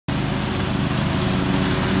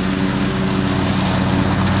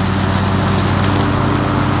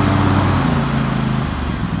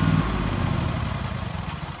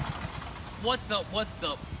What's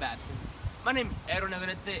up, Babson? My name is Edwin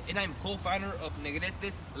Negrete, and I'm co-founder of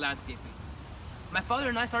Negrete's Landscaping. My father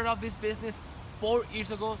and I started off this business 4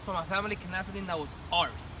 years ago, so my family can have something that was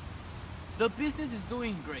ours. The business is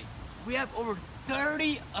doing great. We have over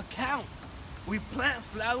 30 accounts. We plant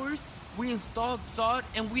flowers, we install sod,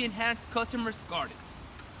 and we enhance customers' gardens.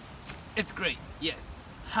 It's great, yes.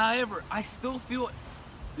 However, I still feel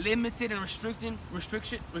limited and restricted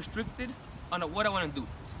on what I want to do.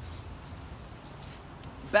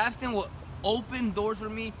 Babson will open doors for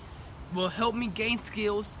me, will help me gain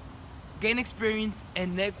skills, gain experience,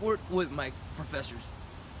 and network with my professors.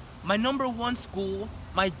 My #1 school,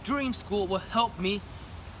 my dream school, will help me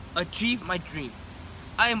achieve my dream.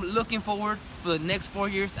 I am looking forward for the next 4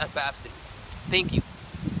 years at Babson. Thank you.